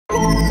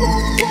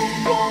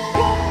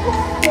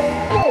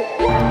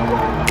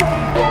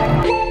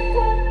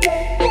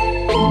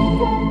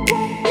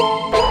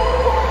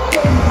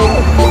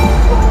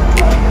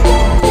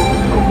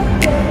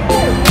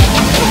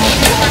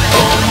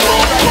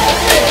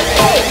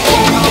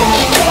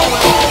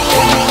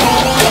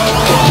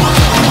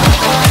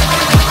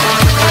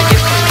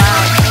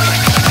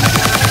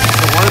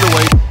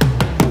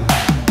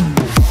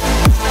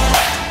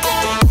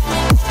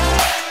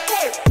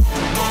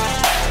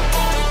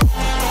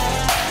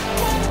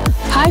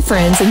Hi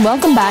friends, and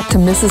welcome back to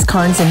Mrs.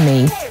 Carnes and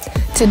Me.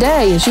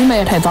 Today, as you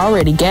may have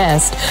already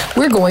guessed,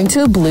 we're going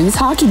to a Blues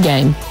hockey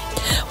game.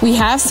 We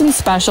have some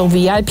special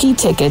VIP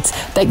tickets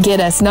that get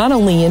us not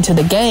only into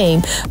the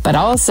game, but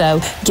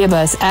also give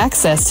us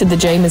access to the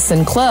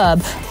Jameson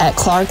Club at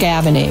Clark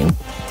Avenue.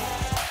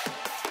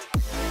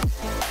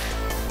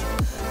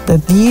 The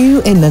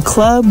view in the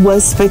club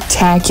was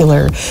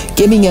spectacular,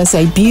 giving us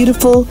a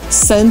beautiful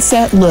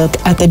sunset look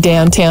at the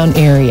downtown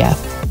area.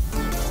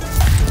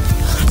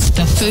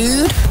 The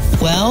food?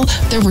 Well,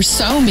 there were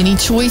so many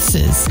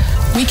choices.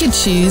 We could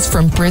choose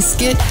from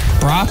brisket,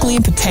 broccoli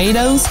and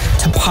potatoes,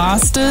 to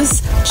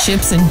pastas,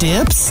 chips and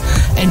dips,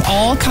 and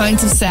all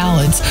kinds of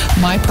salads,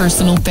 my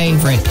personal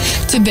favorite,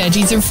 to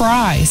veggies or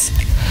fries.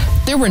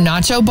 There were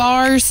nacho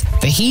bars,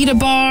 fajita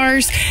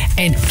bars,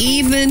 and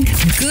even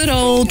good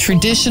old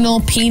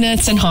traditional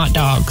peanuts and hot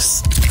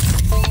dogs.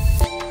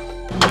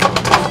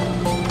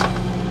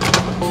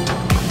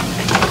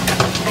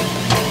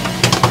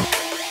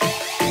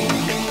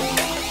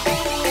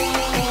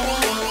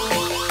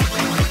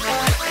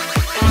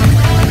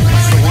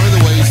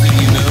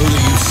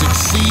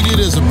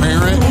 As a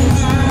parent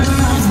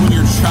is when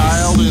your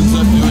child ends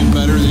up doing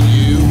better than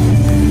you.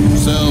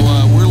 So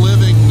we're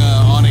living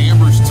on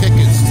Amber's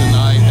tickets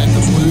tonight at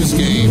the Blues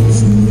game.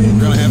 We're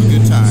going to have a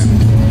good time.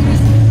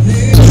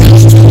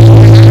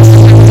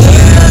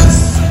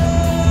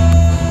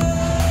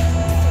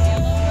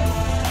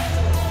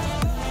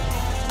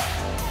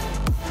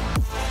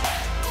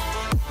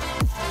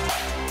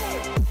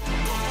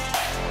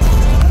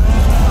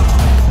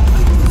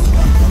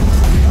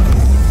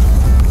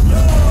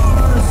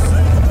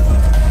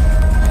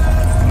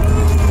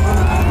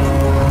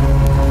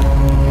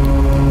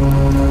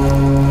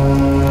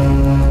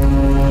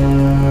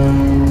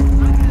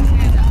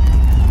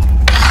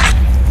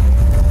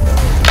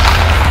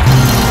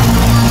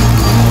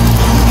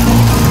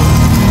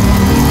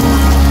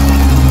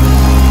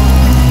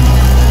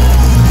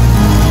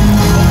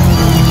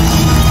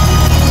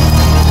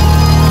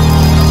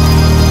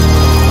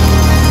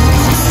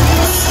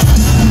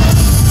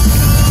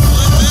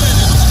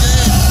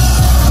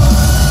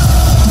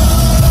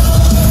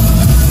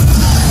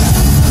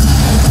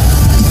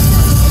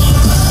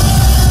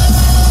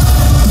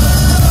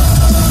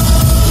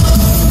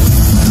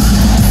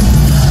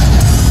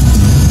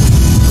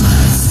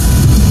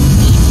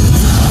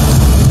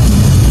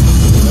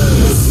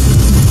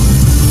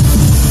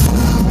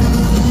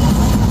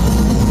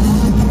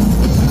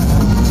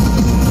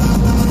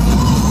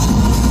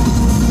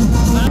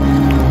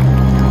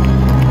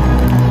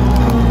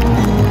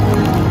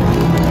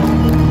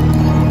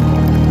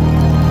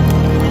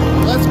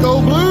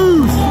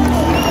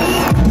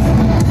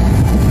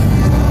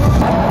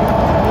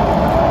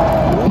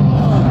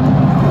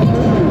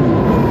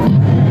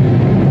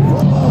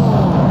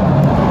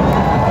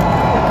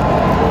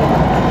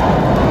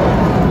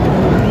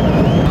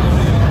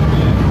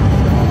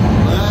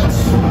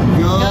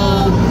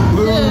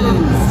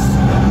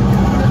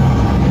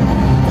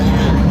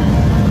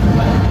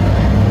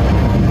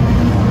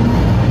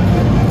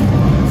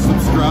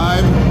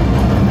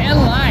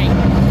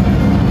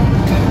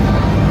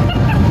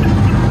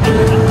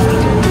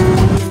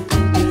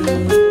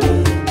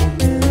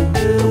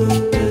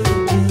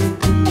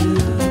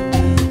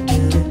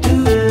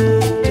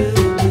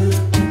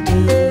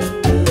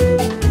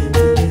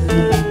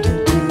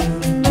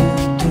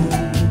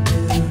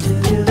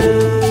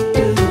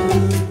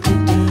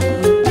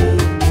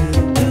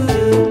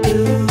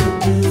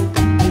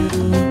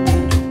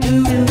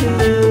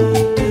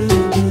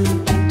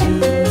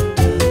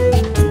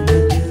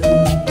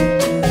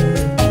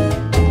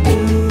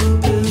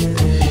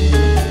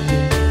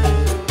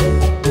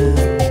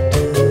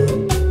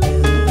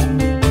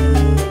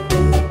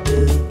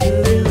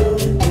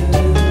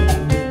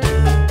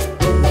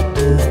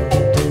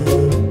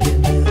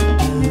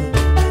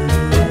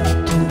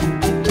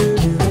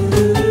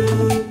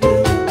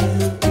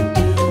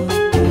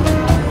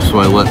 So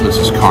I let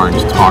Mrs.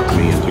 Carnes talk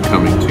me into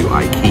coming to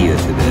IKEA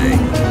today,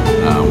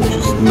 which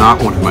is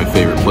not one of my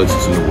favorite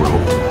places in the world,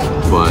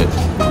 but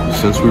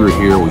since we were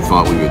here, we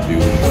thought we would do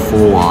a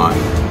full-on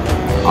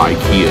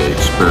IKEA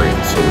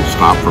experience, so we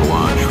stopped for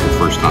lunch for the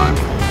first time.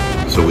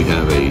 So we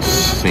have a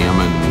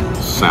salmon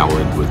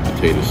salad with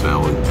potato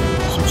salad,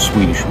 some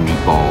Swedish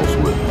meatballs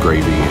with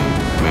gravy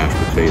and mashed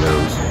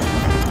potatoes,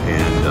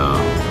 and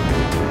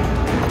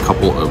a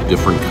couple of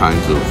different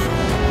kinds of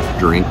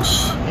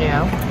drinks.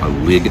 Yeah. A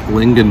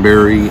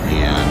lingonberry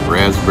and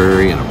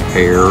raspberry and a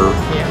pear.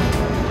 Yeah.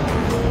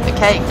 The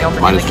cake, don't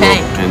forget the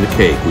cake. And the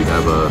cake. We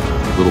have a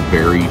little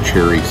berry,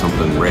 cherry,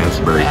 something,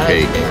 raspberry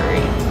cake.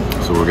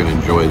 So we're going to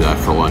enjoy that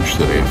for lunch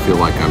today. I feel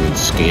like I'm in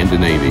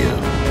Scandinavia.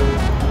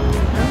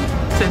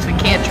 Since we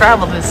can't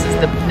travel, this is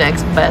the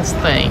next best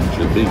thing.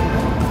 Should be.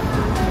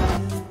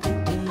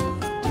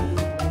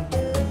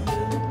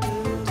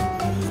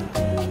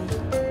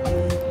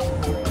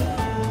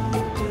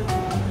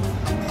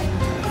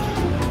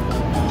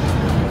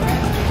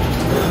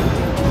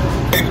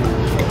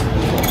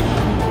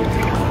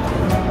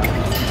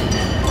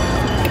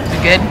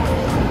 Good?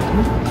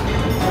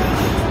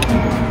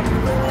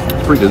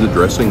 It's pretty good. The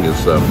dressing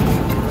is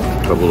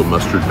got a little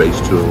mustard base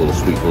to it, a little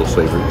sweet, a little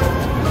savory.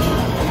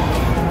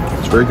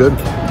 It's very good.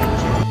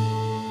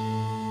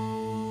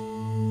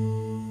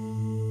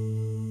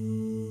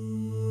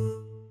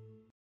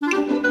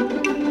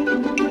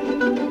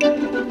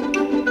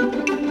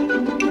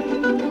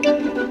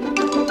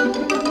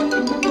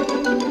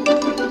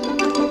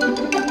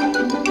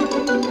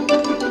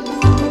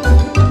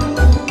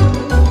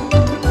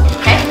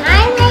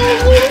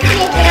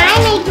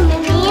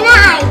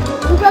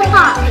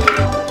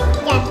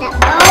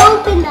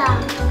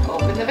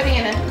 Open the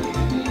banana.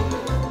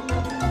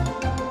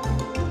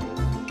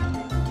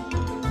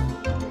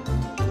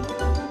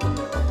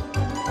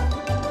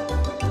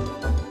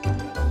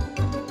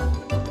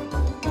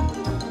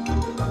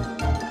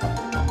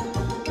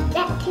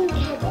 That can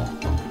cut it.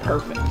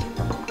 Perfect.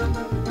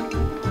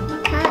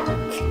 Cut.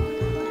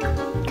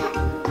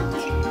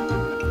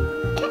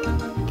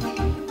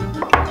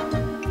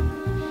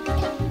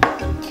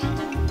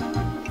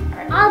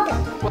 All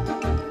done.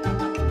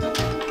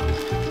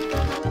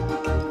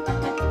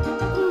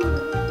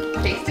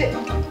 Taste it.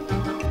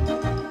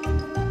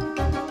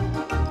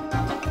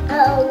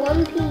 Oh,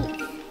 one piece.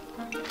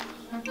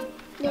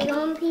 There's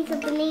one piece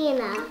of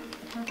banana.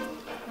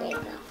 There you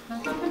go.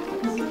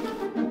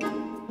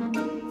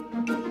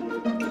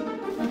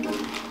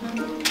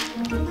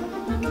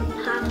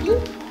 Poppy,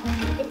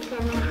 it's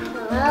gonna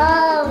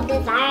love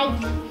this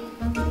ice.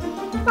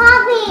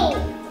 Poppy!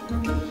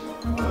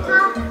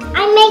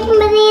 I'm making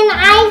banana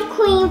ice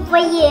cream for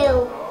you.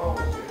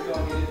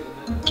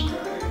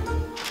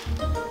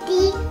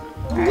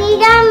 We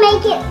gotta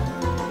make it.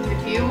 Need a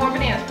few more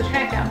bananas. Put your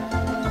knife down.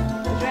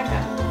 Put your knife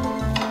down.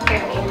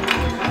 Okay.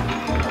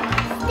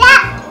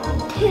 Step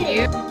 2.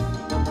 You.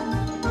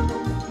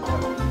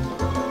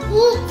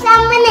 Eat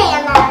some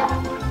bananas.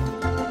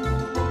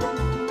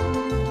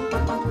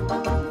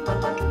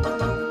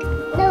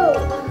 No.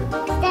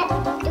 Step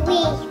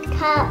 3.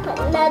 Cut up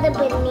another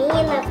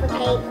banana for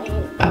Caitlin.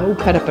 Oh,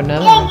 cut up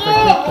another Yeah, one for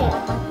Cookie.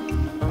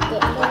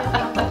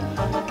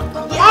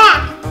 yeah.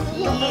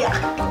 Yeah.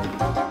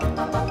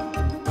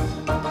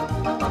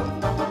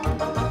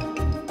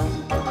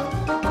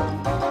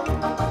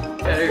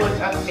 Look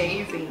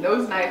amazing.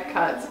 Those knife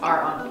cuts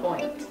are on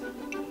point.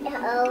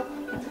 Uh-oh.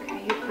 That's okay.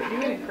 You're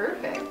doing it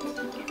perfect.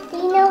 Do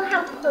you know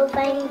how perfect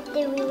I'm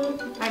doing?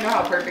 I know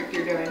how perfect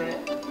you're doing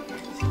it.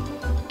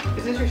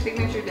 Is this your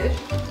signature dish?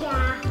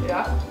 Yeah.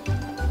 Yeah.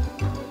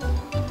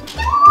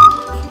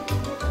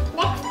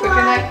 Next Put your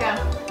one. knife down.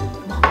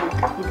 Look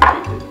at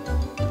you.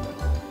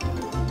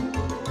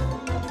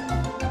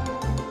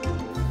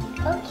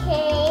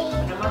 Okay.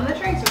 Put them on the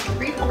tray so it's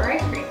free for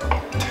ice cream.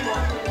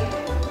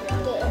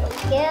 There we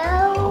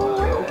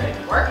go. Good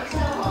work.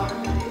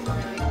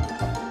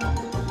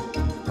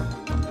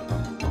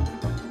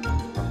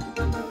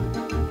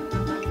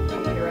 You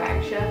need a rag,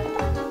 Chef?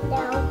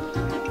 No.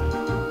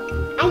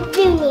 I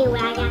do need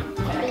rag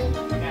actually.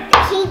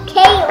 Keep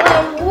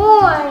Caitlin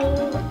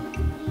warm.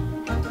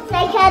 So I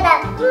cut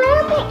up a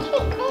little bit,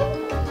 Caitlin.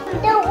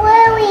 Don't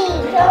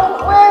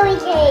worry,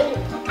 Kate.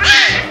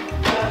 Ah!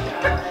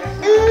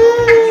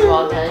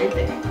 Well done.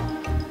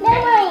 No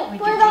worry,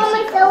 put it on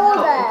my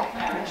shoulder.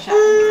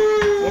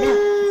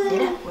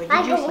 Sit up.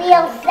 I'm a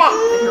real set.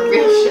 You're a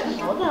real chef.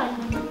 Hold on.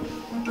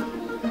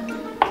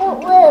 Don't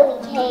worry,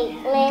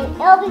 Caitlin.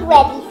 I'll be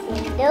ready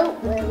soon. Don't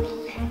worry.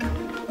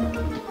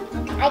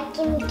 I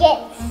can get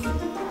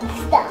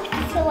stuff,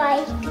 so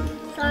I'll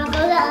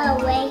go the other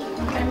way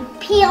and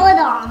peel it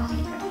off.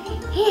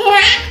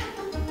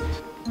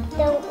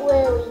 Don't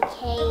worry,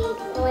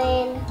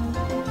 Caitlin.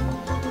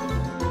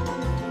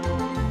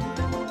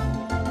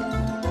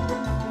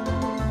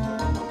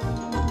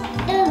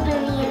 The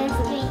bananas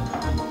great.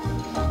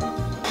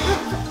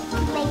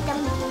 Make them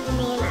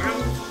banana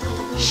ice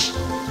cream.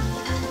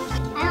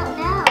 I don't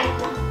know.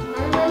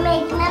 I'm gonna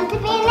make them to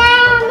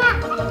banana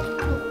ice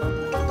cream.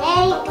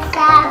 Thanks,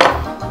 Seth.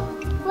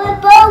 We're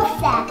both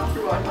Seth.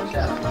 You're welcome,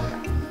 Chef.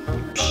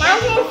 Now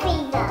to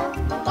freezer.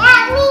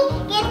 Let me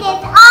get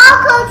this all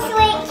cold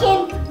switch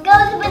and go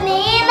to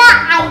banana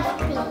ice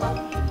cream.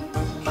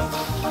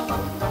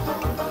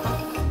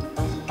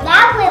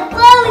 Now we're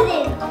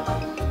frozen.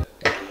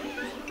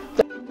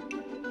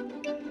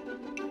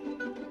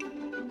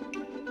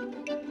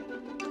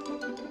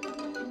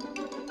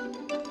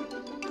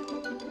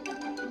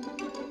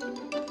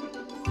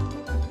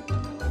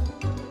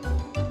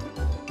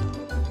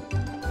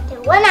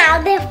 One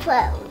out, they're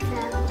frozen.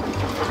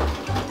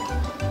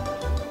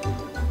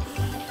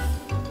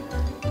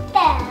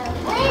 The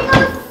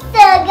little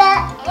sugar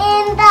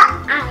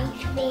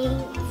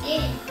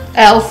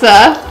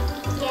Elsa,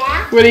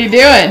 Yeah? what are you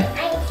doing?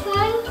 I'm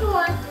trying to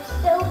wash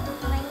soap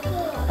on my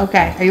hands.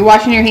 Okay, are you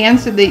washing your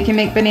hands so that you can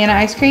make banana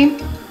ice cream?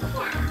 Yeah.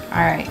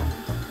 All right.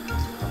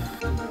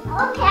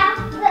 Okay,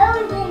 I'll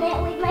fill in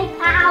it with my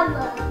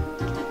power.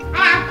 I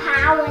have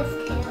powers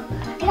too.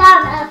 I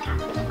got another power.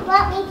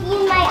 Let me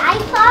use my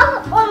ice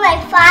ball or my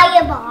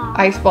fireball?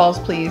 Ice balls,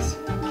 please.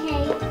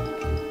 Okay.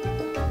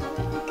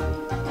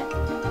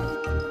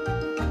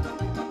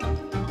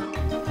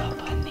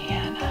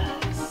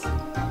 Bananas.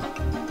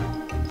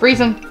 Freeze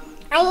them.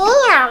 I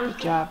am. Good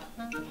job.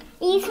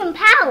 Need some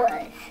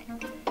powers.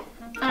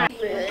 All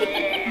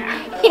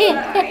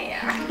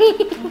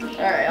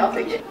right, I'll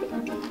take it.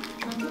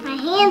 My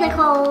hands are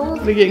cold.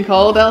 They're getting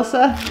cold,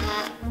 Elsa?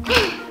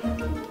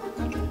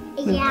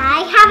 Yeah,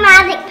 I have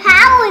magic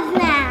powers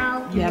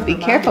now. Yeah, be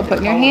careful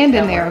putting your hand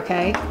in there,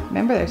 okay?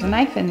 Remember, there's a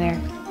knife in there.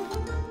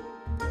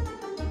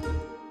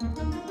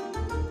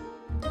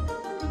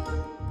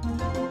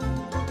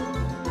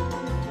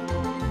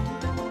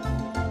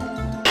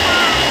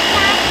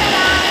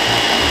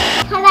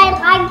 Because I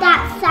like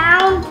that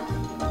sound.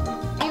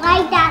 I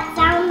like that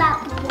sound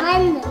that the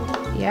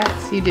blender.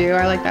 Yes, you do.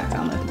 I like that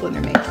sound that the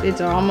blender makes.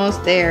 It's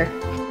almost there.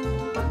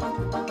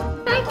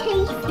 I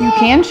taste it. You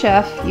can,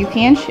 Chef. You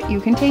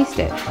can taste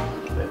it.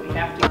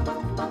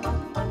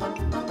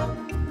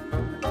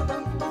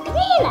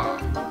 Banana.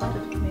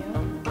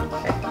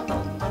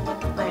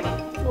 Lainey,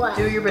 What?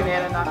 do your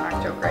banana knock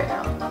knock joke right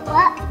now.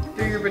 What?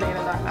 Do your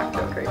banana knock knock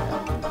joke right now.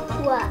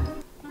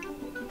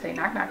 What? Say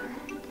knock knock.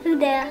 Who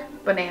there?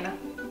 Banana.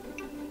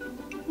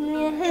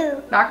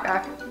 Who? Knock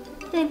knock.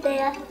 Who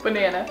there?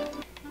 Banana.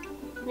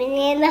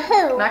 Banana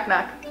who? Knock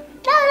knock.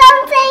 No,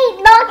 don't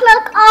say knock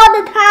knock all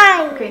the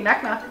time. Okay,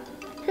 knock knock.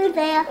 Who's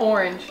there?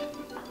 Orange.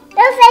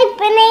 Don't say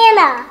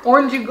banana.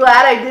 Orange, you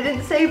glad I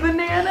didn't say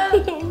banana?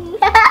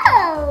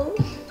 No.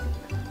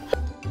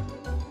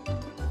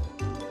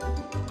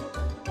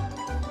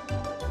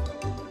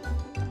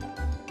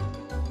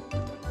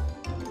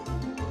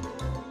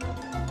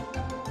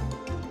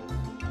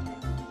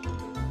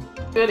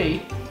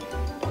 Goody.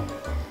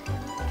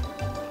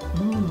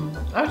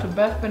 That's the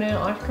best banana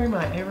ice cream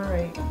I ever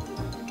ate.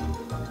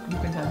 You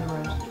can have the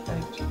rest.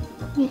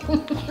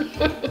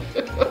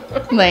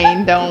 Thanks.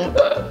 Lane, don't.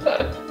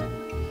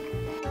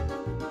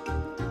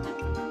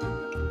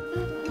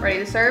 Ready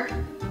to serve?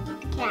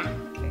 Yeah.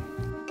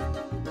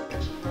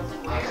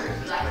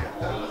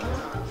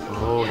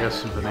 Oh, it has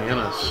some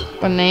bananas.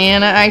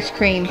 Banana ice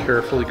cream.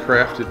 Carefully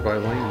crafted by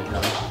Lainey,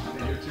 huh?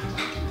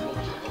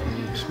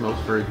 Smells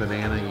very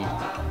banana-y.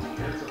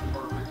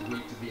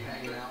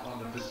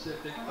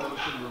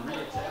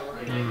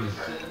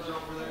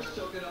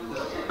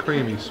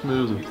 Creamy,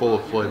 smooth, and full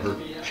of flavor.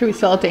 Should we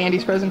sell it to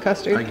Andy's frozen I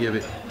custard? give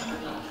it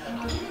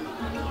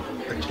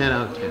a 10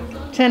 out of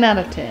 10. 10 out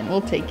of 10.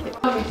 We'll take it.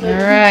 All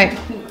right,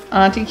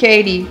 Auntie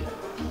Katie.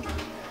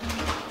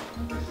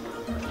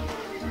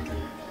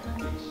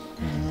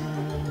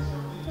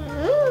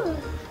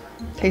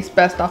 Tastes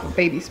best off a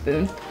baby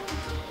spoon.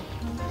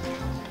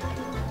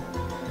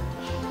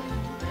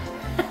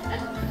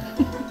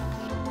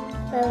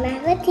 Bon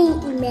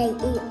appetit, mate.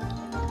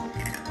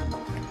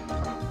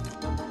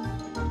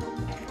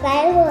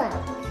 Bye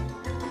bye.